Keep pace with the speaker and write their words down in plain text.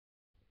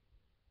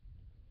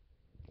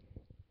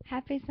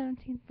Happy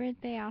 17th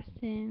birthday,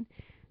 Austin.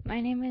 My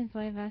name is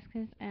Zoe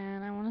Vasquez,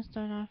 and I want to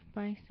start off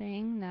by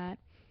saying that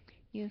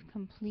you've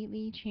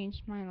completely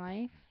changed my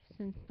life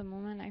since the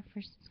moment I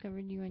first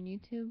discovered you on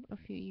YouTube a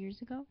few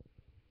years ago.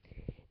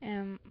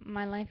 And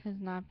my life has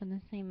not been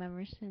the same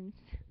ever since.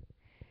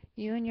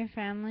 You and your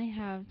family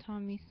have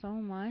taught me so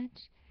much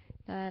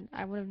that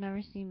I would have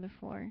never seen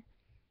before.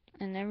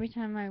 And every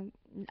time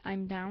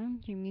I'm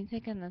down, your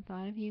music and the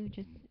thought of you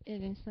it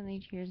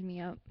instantly cheers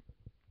me up.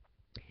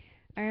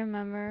 I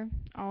remember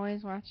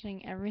always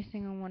watching every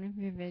single one of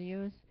your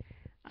videos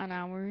on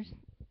hours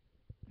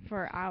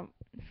for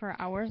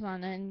hours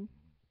on end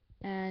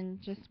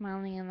and just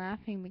smiling and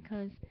laughing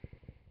because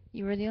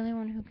you were the only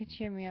one who could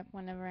cheer me up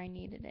whenever I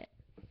needed it.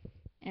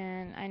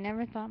 And I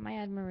never thought my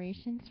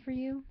admirations for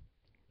you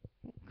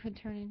could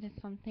turn into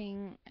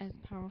something as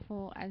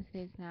powerful as it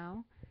is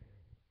now.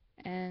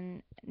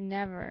 And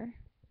never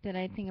did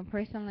I think a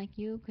person like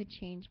you could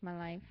change my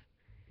life.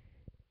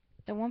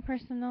 The one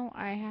person though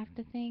I have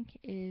to thank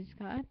is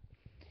God,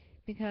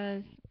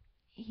 because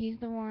he's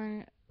the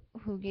one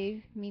who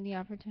gave me the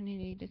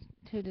opportunity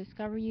to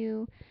discover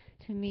you,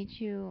 to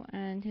meet you,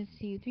 and to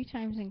see you 3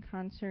 times in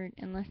concert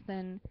in less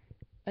than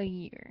a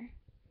year.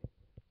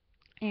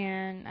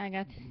 And I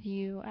got to see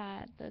you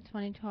at the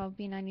 2012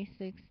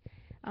 B96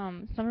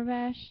 Summer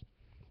Bash,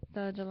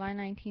 the July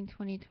 19,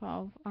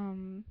 2012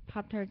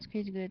 Pop Tarts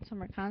Crazy Good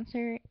Summer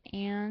Concert,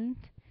 and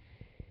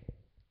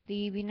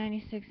the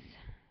B96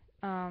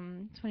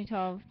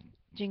 2012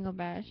 Jingle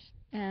Bash.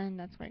 And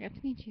that's where I got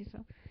to meet you. So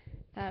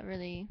that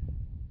really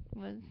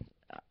was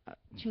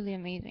truly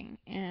amazing.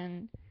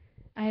 And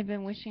I had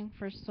been wishing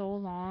for so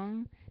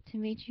long to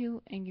meet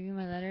you and give you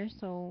my letter.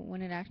 So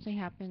when it actually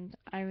happened,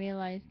 I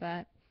realized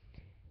that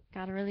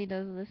God really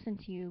does listen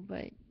to you,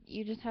 but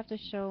you just have to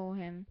show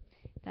Him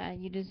that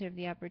you deserve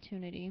the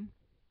opportunity.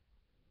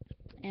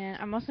 And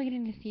I'm also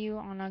getting to see you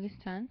on August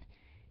 10th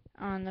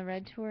on the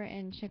Red Tour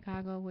in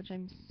Chicago, which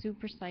I'm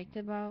super psyched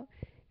about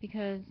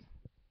because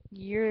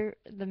you're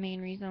the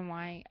main reason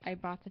why I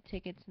bought the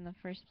tickets in the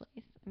first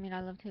place. I mean,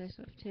 I love Taylor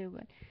Swift too,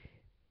 but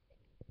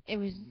it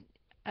was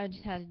I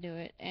just had to do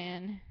it.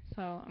 And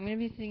so I'm gonna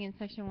be sitting in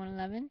section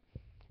 111.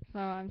 So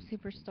I'm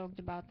super stoked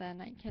about that,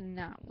 and I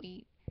cannot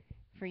wait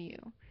for you.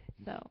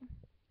 So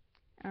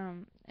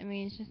I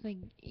mean, it's just like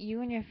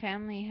you and your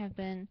family have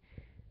been,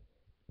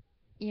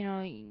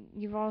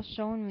 you've all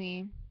shown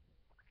me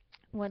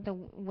what the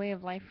way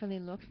of life really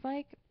looks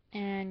like,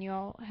 and you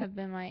all have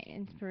been my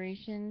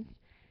inspirations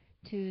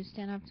to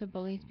stand up to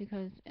bullies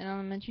because in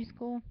elementary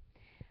school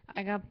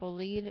I got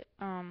bullied,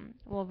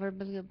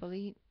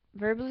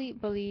 verbally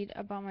bullied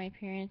about my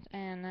appearance,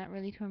 and that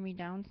really tore me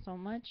down so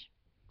much.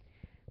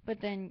 But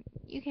then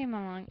you came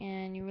along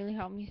and you really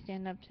helped me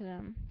stand up to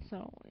them.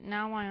 So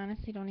now I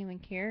honestly don't even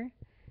care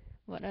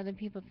what other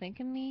people think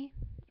of me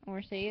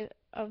or say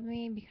of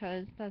me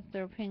because that's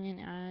their opinion,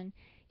 and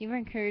you've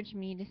encouraged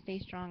me to stay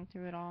strong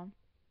through it all.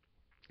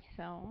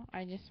 So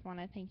I just want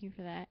to thank you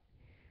for that.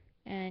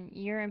 And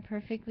you're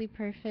imperfectly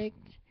perfect,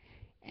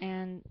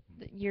 and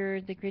you're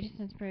the greatest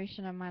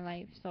inspiration of my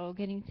life. So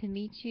getting to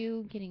meet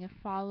you, getting a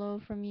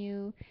follow from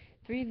you,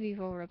 3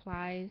 Vivo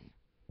replies,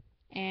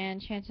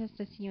 and chances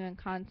to see you in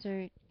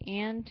concert,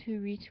 and 2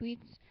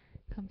 retweets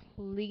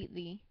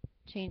completely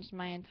changed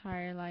my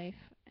entire life,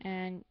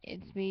 and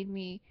it's made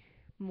me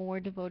more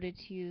devoted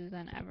to you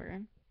than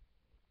ever.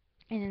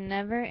 And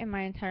never in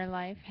my entire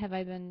life have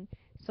I been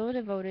so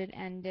devoted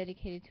and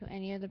dedicated to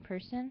any other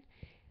person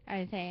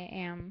as I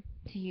am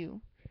to you.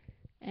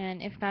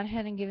 And if God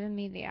hadn't given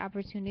me the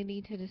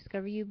opportunity to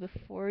discover you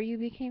before you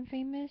became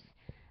famous,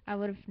 I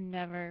would have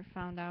never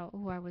found out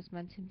who I was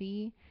meant to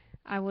be.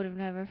 I would have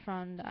never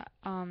found,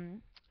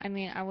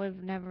 I would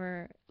have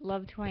never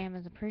loved who I am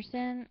as a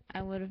person.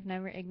 I would have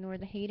never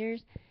ignored the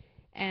haters.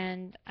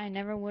 And I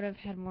never would have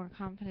had more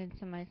confidence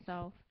in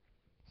myself.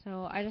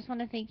 So I just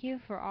want to thank you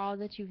for all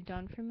that you've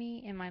done for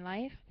me in my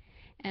life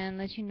and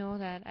let you know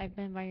that I've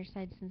been by your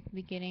side since the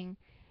beginning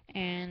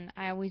and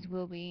I always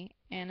will be.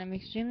 And I'm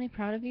extremely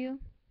proud of you.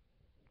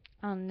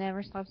 I'll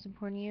never stop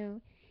supporting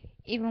you,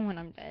 even when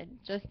I'm dead,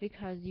 just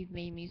because you've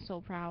made me so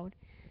proud.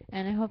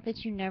 And I hope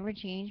that you never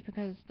change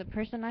because the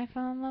person I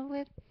fell in love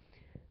with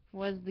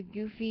was the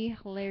goofy,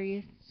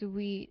 hilarious,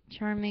 sweet,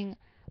 charming,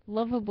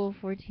 lovable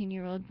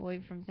 14-year-old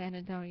boy from San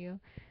Antonio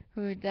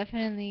who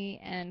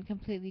definitely and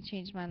completely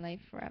changed my life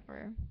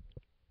forever.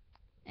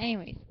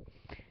 Anyways,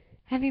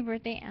 happy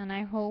birthday, and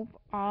I hope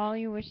all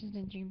your wishes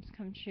and dreams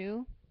come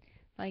true,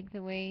 like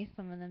the way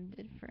some of them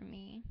did for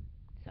me.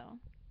 So,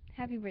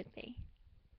 happy birthday.